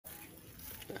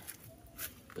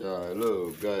Yeah, hello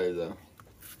guys.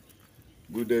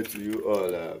 Good day to you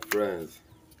all, friends.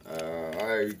 How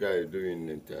are you guys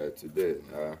doing today?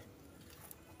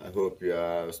 I hope you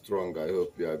are strong. I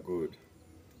hope you are good.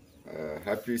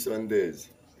 Happy Sundays.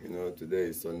 Today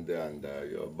is Sunday and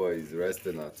your boy is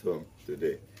resting at home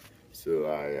today. So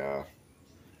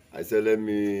I said let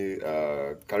me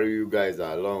carry you guys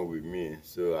along with me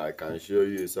so I can show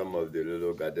you some of the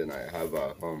little garden I have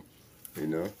at home. You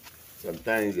know,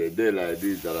 sometimes a day like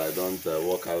this that I don't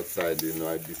walk outside.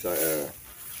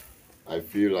 I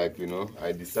feel like,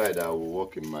 I decide I will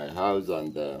work in my house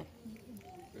and, do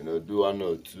one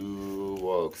or two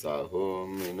works at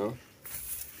home,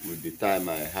 with the time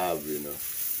I have.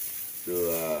 So,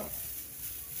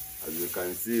 as you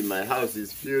can see, my house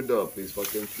is filled up, it's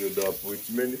fucking filled up with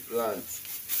many plants,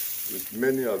 with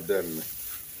many of them.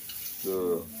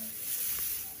 So,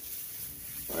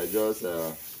 I just,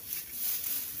 uh,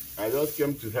 I just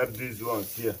came to help these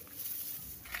ones here.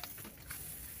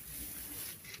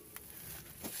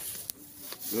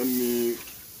 Let me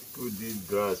put this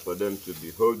grass for them to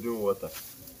be holding water.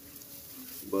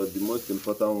 But the most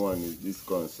important one is this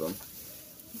corn, son.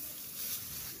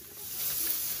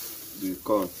 The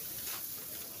corn.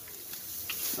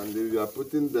 And if you are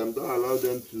putting them, don't allow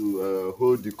them to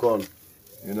hold the corn.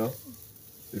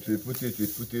 If you put it,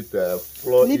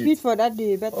 floor leave it for that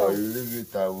day better. Or you leave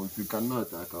it. If you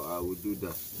cannot, I will do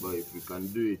that. But if you can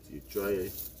do it, you try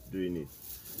doing it.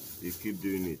 You keep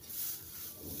doing it.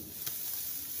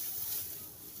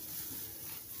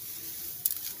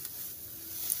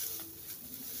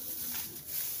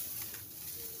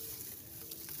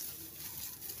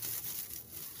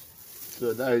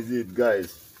 So that is it,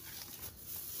 guys.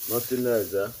 Nothing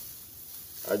else,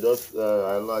 I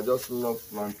just love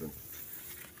planting.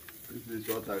 This is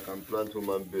what I can plant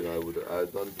human being. I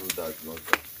don't do that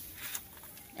nonsense.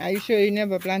 Are you sure you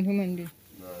never plant human being?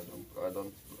 No, I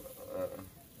don't.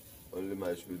 Only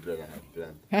my children I have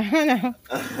planted.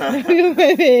 No, you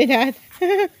may say that.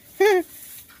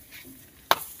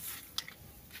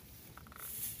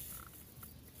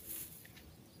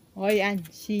 Ôi anh,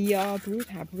 see your fruit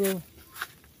have grown.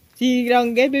 See,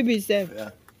 don't get baby safe.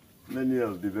 Yeah, many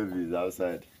of the babies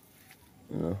outside.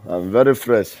 I'm very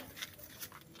fresh.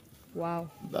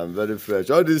 Wow. I'm very fresh.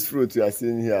 All these fruits you are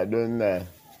seeing here, I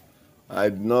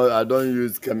don't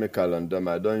use chemical on them.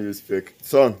 I don't use fake.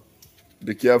 Son,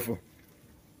 be careful.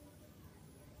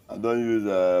 I don't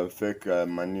use fake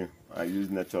manure. I use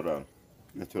natural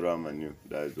manure.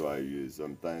 That is what I use.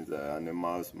 Sometimes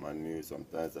animals manure.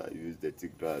 Sometimes I use the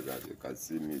thick grass. As you can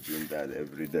see me doing that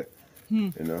every day.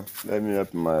 Let me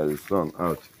help my son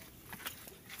out.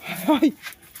 Thôi,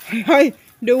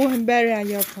 do one better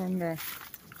your corner.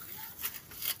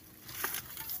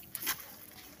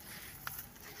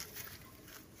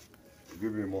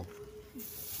 Give me more.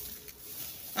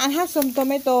 I have some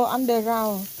tomato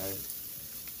underground. Yes.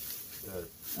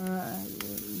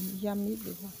 Yummy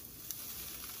before.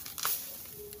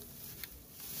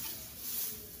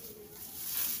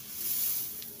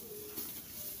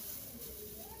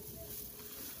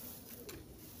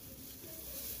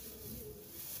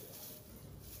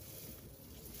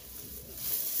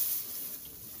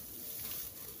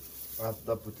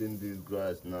 After putting this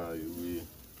grass now, you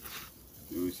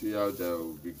will see how they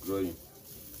will be growing.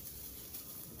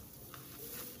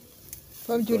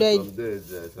 From today.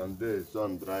 Some days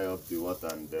sun dry up the water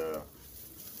and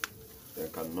they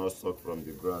cannot suck from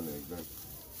the ground again.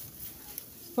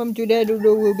 From today,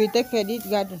 Dudu will be take care of this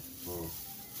garden.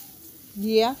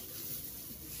 Yeah.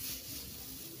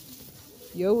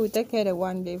 You will take care of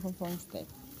one day from Homestead.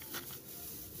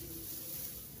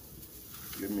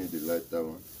 Give me the lighter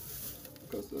one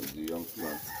because of the young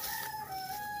plant.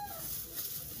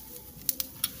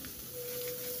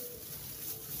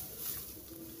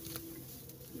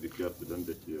 Be careful, don't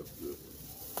get your clothes.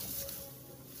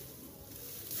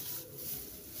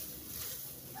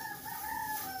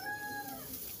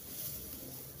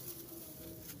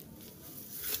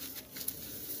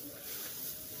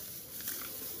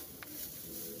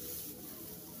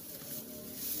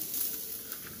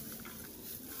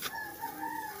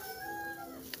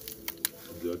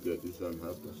 Okay, this one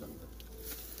has the shankar.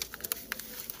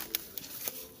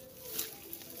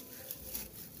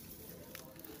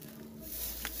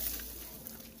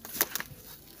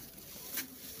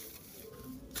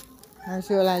 I'm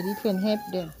sure like this can help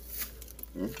them.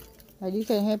 Like this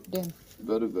can help them.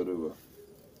 Very, very well.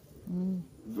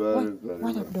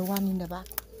 What of the one in the back?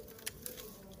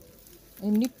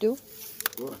 Em need to.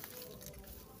 What?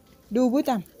 Do with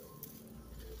them.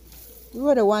 You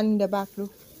are the one in the back,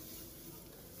 look.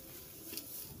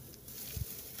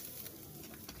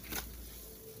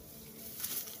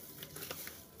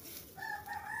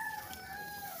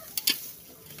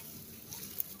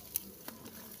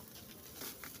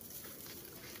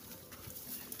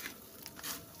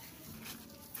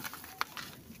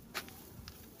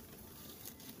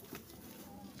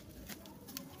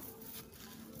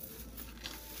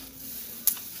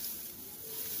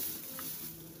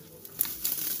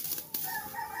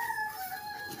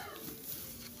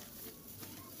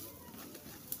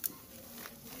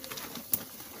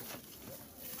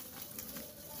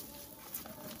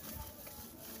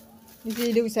 You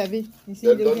see, do Sabi. You see,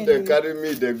 They do don't they can do. carry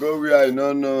me, they go where I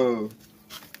don't know.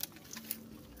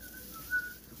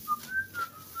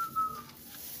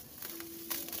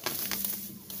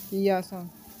 Yeah, son.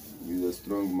 He's a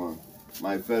strong man.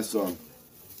 My first son,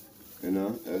 you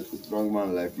know, a strong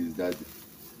man like his daddy.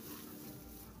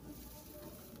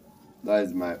 That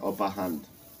is my upper hand.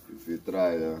 If you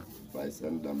try, if I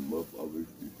send them both, or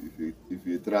if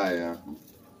you try,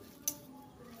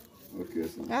 okay,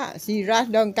 son. Ah, see,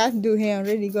 rat don't cat do here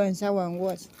already go and shower and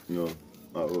wash. No,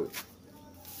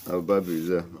 our baby is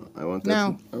there.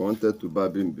 Now. I wanted to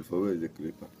barb him before. Where is the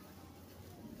clipper?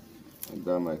 I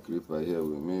got my clipper here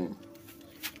with me.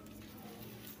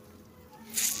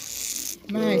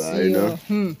 My So, see,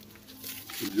 you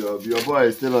know, your boy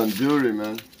is still on jury,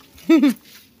 man.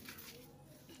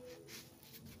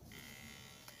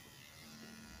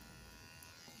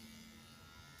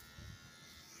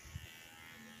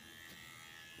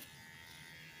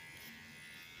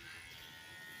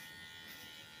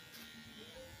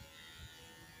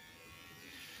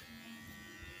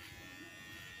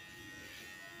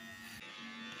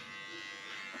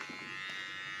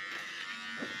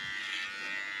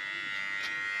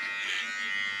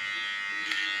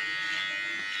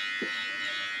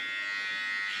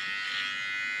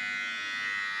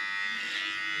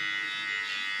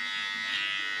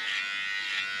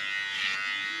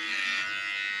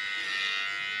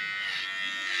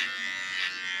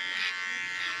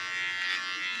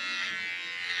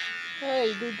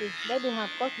 Hey, Dudu, let him have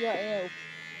cut your hair.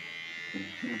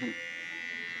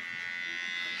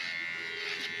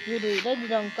 Dudu, let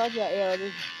him cut your hair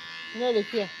already. You know the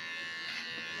fear.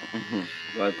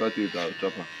 So I cut it out,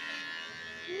 chopper.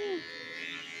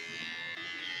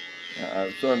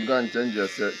 Son, go and change your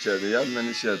shirt. You have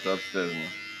many shirts upstairs now.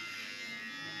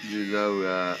 This is how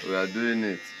we are doing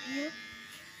it.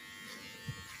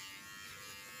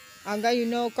 Aga, you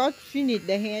know, cut finish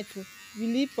the hair too. You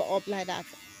leave for up like that.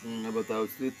 But I'll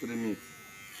still trim it.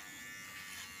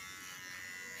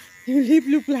 You leave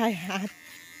look like hat.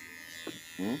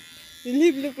 Hmm? You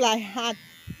leave look like hat.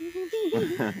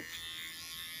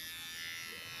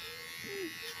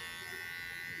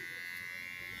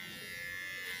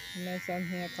 My son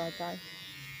hair cut out.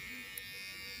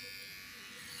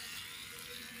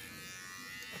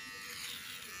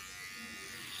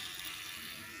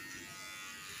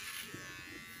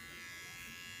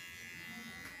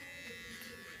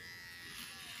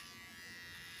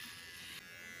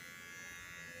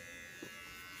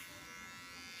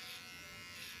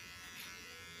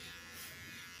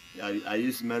 Are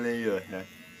you smelling your hair?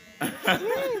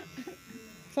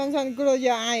 Son, close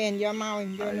your eye and your mouth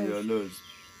and your And nose. your nose.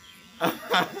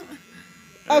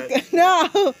 Okay,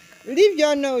 no. Leave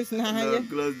your nose now. No,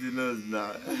 close the nose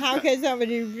now. How can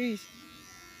somebody breathe?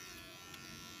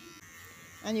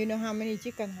 And you know how many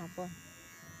chicken have born?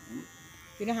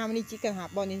 You know how many chicken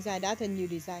have born inside that and you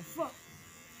decide? 4.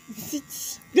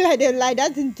 like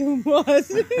that in 2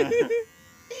 months.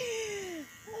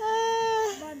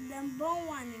 But them born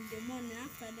one in the morning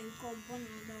after them come born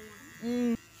another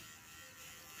one.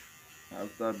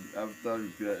 After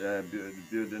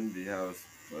building the house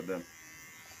for them,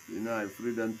 you know, I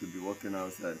free them to be walking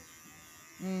outside.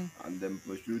 And then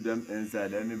pursue them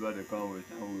inside. Anybody come with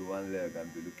one leg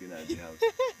and be looking at the house.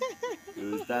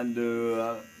 You stand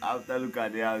after look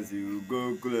at the house, you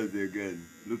go close again.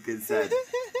 Look inside.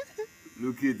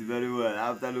 Look it very well.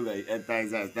 After look at it, enter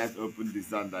inside, start open the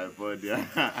sun I pour there.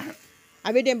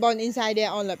 I bet them born inside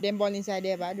there, all of them born inside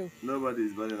there, Badu. Nobody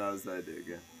is burning outside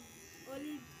again.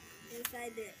 Only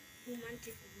inside the human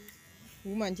chicken.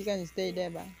 Woman chicken stay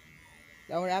there, but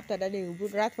only after that they will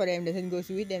put rat for them, they can go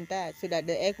with them that so that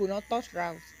the egg will not touch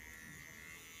rats.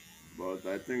 But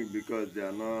I think because they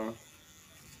are not,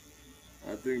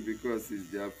 I think because it's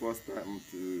their first time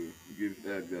to give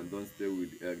egg, they don't stay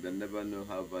with the egg. They never know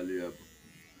how valuable.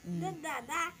 That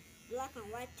black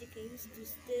and white chicken used to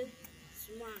stay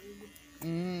small and good.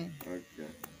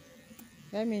 Okay.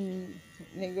 I mean,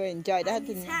 they go enjoy that And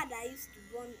thing. it's hard I used to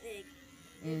born egg.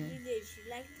 Every day she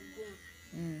liked to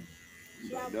born.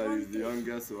 That is the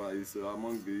youngest one. So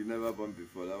among the, you never born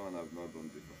before. That one I've not born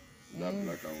before. That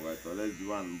black and white. Unless the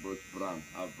one both brown,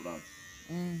 half brown.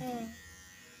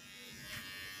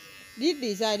 Did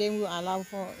decide them will allow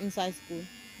for inside school?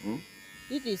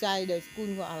 Did decide the school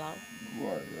will allow?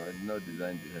 Well, I did not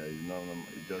design the hair. It's not normal.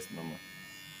 It's just normal.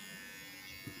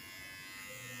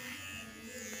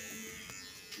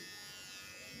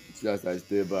 It's just I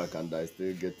stay back and I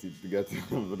still get it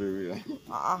everywhere.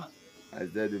 I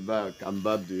said the back, I can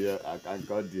barb the hair, I can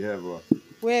cut the hair, bro.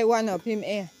 Where one of him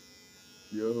air?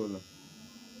 You hold on.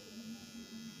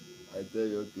 I tell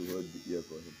you to hold the ear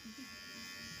for him.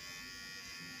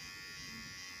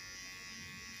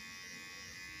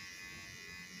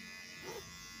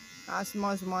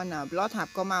 Small now. Blood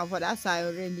have come out for that side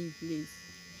already, please.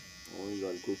 Only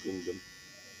on cooking them.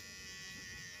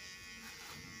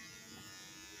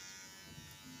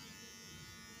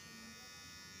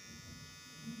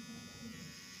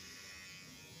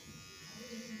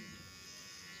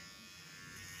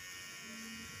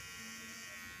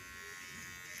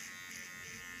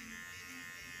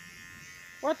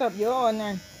 What up your own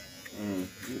then?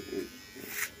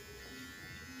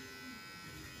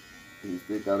 He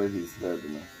still carry his head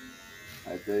now.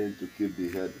 I tell him to keep the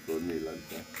head for me like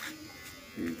that.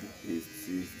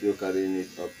 He's still carrying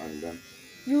it up and down.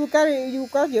 You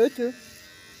got you too.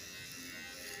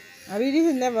 I mean,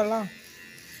 this is never long.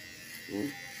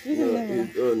 This No, is never long.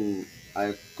 his own.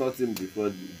 I caught him before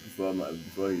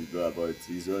his door, but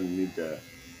his own need to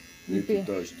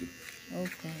touch too.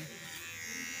 Okay.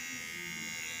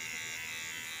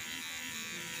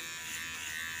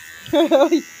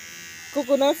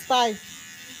 Coconut style.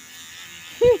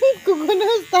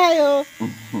 Coconut style.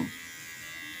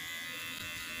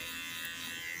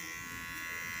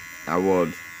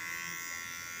 Award.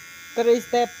 3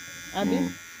 step. Abi.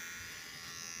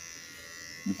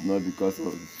 If not because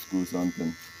of school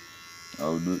something,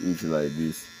 I'll do it like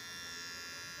this.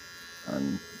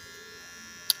 And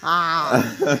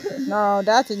No,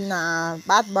 that is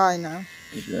bad boy now.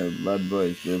 it's a bad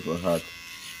boy stay for heart.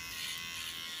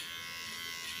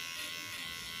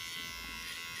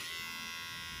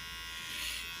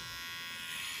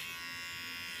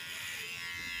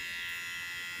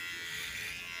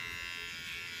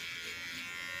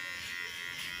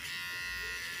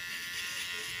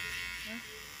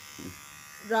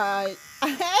 Right.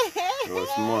 It was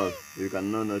small. You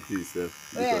cannot notice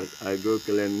because I go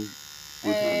clean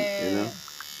put hand, you know.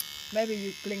 Maybe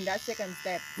you clean that second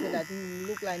step so that you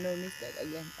look like no mistake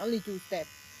again. Only 2 steps.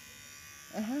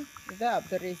 Instead of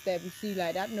 3 steps, you see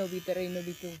like that, no be 3, no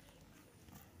be 2.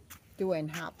 2 and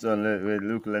a half. So wait,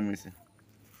 look, let me see.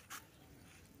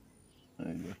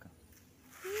 You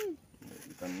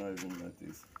cannot even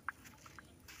notice.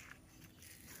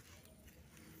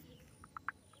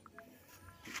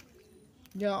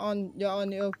 You're on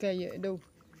okay, you do.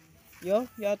 Your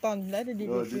turn. Let it be.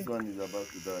 No, this one is about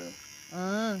to die.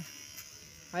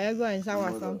 I go and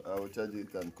shower some. I will charge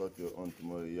it and cut your own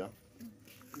tomorrow, yeah?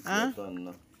 It's your turn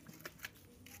now.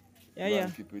 Yeah.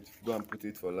 Go and put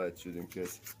it for light, shoot in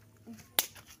case.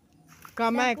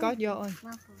 Come I cut your own.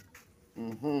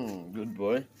 Good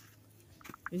boy.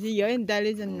 You see, you're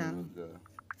intelligent now.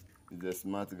 He's a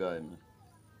smart guy, man.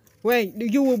 Wait,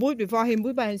 you will boot before him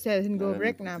boot by himself and go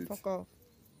break now. Fuck off.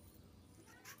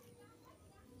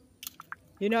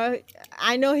 You know,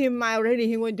 I know him already.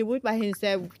 He went to boot by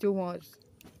himself too much.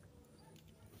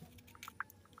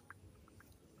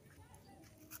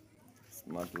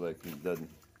 Smart like his daddy.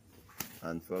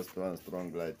 And first one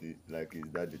strong like his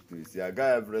daddy too. See, I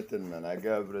got everything, man. I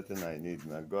got everything I need,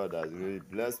 man. God has really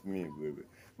blessed me with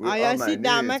all my needs. Sit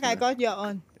down, make I cut your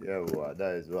own. Yeah, well,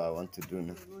 that is what I want to do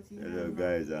now. Hello,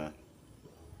 guys.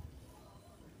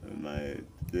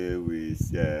 Today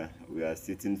we are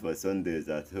sitting for Sundays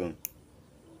at home,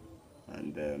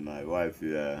 and my wife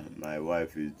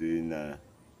is doing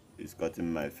is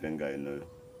cutting my finger. You know,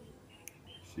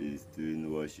 she's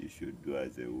doing what she should do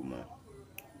as a woman.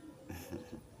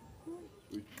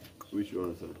 Which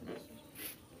one, sir?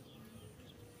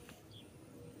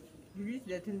 You read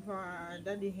the thing for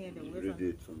daddy here. Read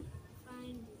it for me.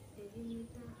 Find the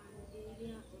perimeter and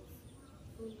area of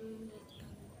following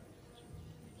rectangle.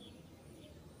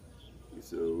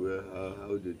 So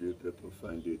how did you people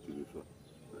find it before?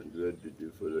 And where did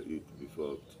you follow it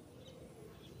before?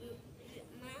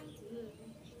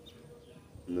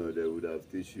 No, they would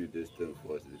have teach you this thing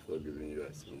first before giving you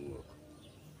some work.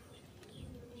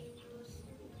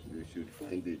 You should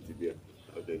find it there.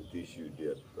 Have them teach you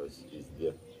there because it's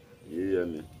there. You hear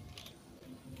me?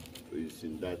 So it's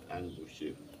in that angle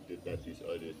shape. That is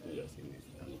all the things that's in this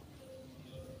angle.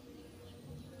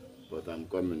 But I'm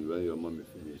coming when your mommy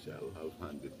finish. I will have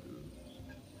handed to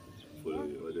follow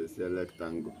you. Or they say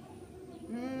rectangle.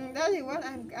 That is what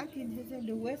I'm asking. He said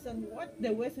the Western. What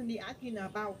the Western is asking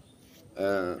about?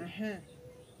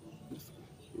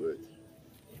 Wait.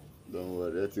 Don't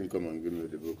worry. Let him come and give me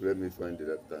the book. Let me find the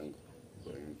rectangle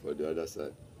for the other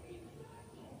side.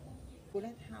 Well,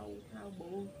 that's how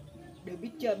bold the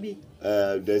picture be.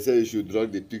 They say you should draw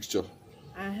the picture.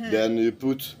 Then you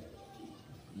put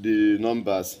the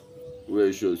numbers where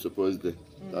you should supposedly.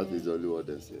 That is only what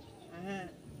they say.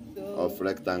 So, of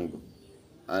rectangle.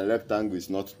 And rectangle is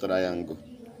not triangle.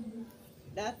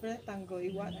 That rectangle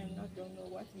is what I don't know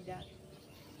what is that.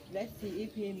 Let's see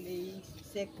if he means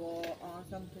circle or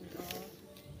something else.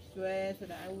 swear so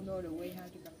that I will know the way how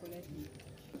to calculate it.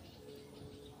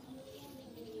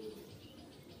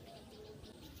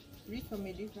 Read for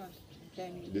me this one. Tell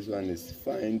me. This one is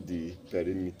find the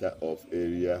perimeter of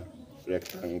area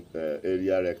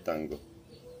rectangle.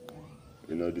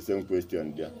 You know, the same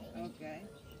question there. Okay.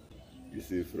 You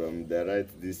see from the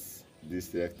right this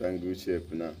rectangle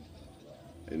shape now,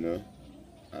 you know,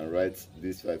 and write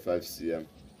this 5 cm.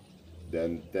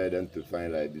 Then tell them to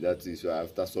find like that is so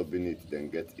after solving it, then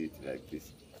get it like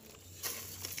this.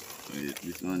 Yeah,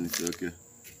 this one is okay.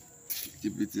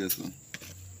 Keep it here, son.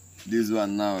 This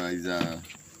one now is the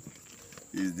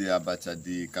abacha,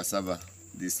 the cassava,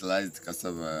 the sliced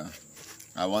cassava.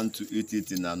 I want to eat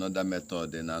it in another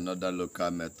method, in another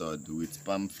local method with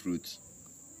palm fruit,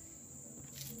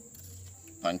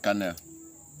 palm kernel.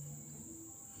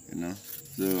 You know.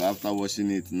 So after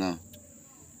washing it now,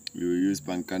 we will use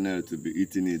palm kernel to be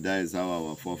eating it. That is how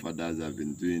our forefathers have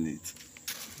been doing it.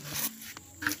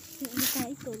 You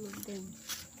can eat all of them.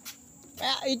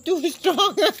 It's too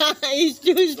strong. It's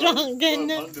too strong.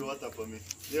 Hold the water for me.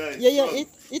 Yeah, Yeah,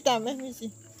 eat them. Let me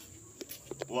see.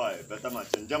 Why? Better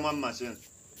machine. German machine.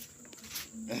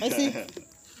 I see.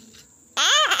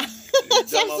 Ah!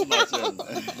 German machine.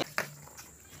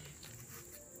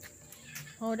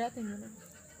 Hold that thing.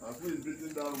 Who is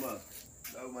beating that woman?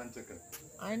 That woman chicken.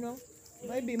 I know.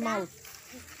 Maybe mouth.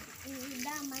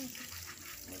 That man.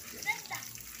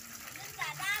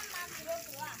 That man wrote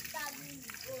to us. That means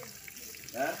gold.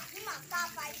 Eh? You must start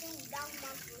fighting with that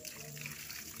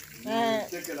man.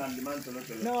 Chicken and the man to look at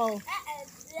it. No.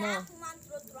 The man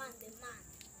wrote to the man.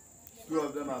 Two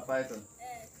of them are fighting.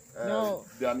 No.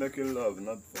 They are making love,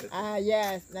 not fighting. Ah,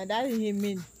 yes. Now that is him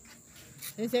mean.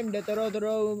 He said the toro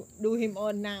do him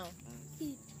on now.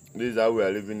 This is how we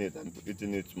are living it and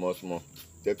eating it small.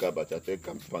 Take abacha, take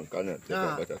palm kernel, take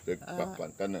abacha, take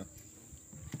palm kernel.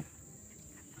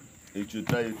 You should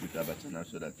try it with abacha now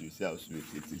so that you see how sweet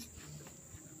it is.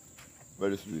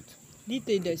 Very sweet. This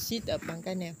is the seed of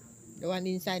pankane. The one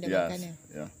inside the pankane.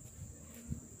 Yeah.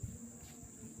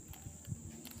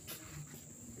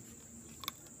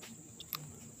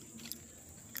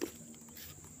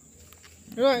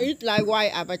 Right, it's like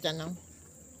white abacha now.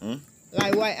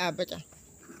 Like white abacha.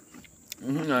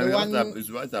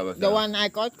 It's white abacha. The one I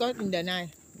caught in the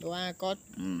knife. The one I caught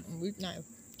with knife.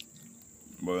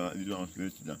 But this one is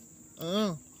sweet.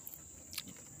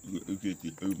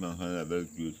 Very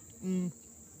good.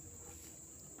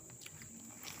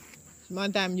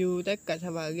 One time you take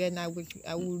cassava again, I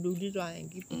will do this one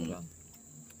and keep this one.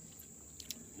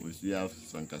 We still have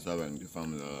some cassava in the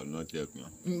farm that are not yet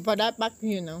now. For that back,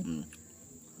 you know.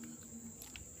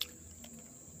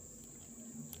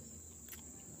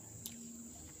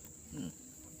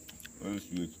 Very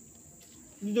sweet.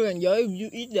 You don't enjoy if you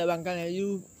eat the pankane,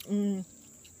 you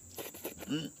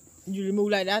remove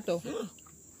like that though.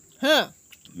 Huh?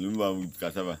 You remember with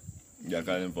cassava, they are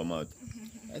carrying from out.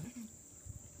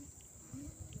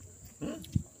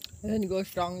 Then it goes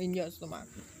strong in your stomach.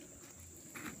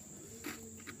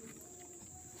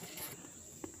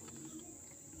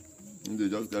 They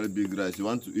just carry big rice. You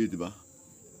want to eat, ba?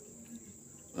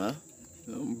 Huh?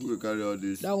 People carry all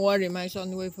this. Don't worry, my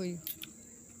son wait for you.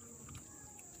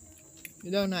 You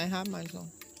don't know I have my son.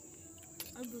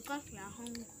 Because you are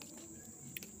hungry.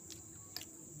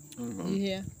 You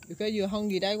hear? Because you're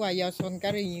hungry, that's why your son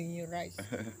carrying you your rice.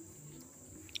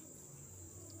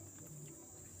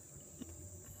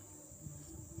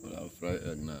 Well, I'll fry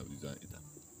egg now.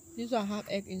 This one have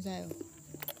egg inside.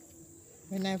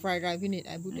 When I fry rice in it,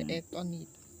 I put the egg on it.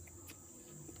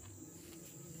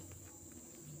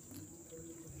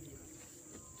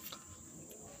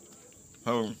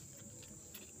 How?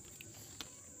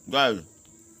 Guys,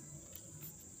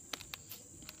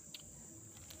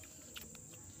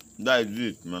 that is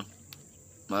it, man.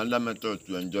 My other method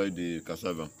to enjoy the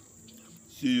cassava.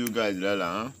 See you guys later,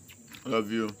 huh?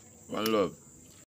 Love you. One love.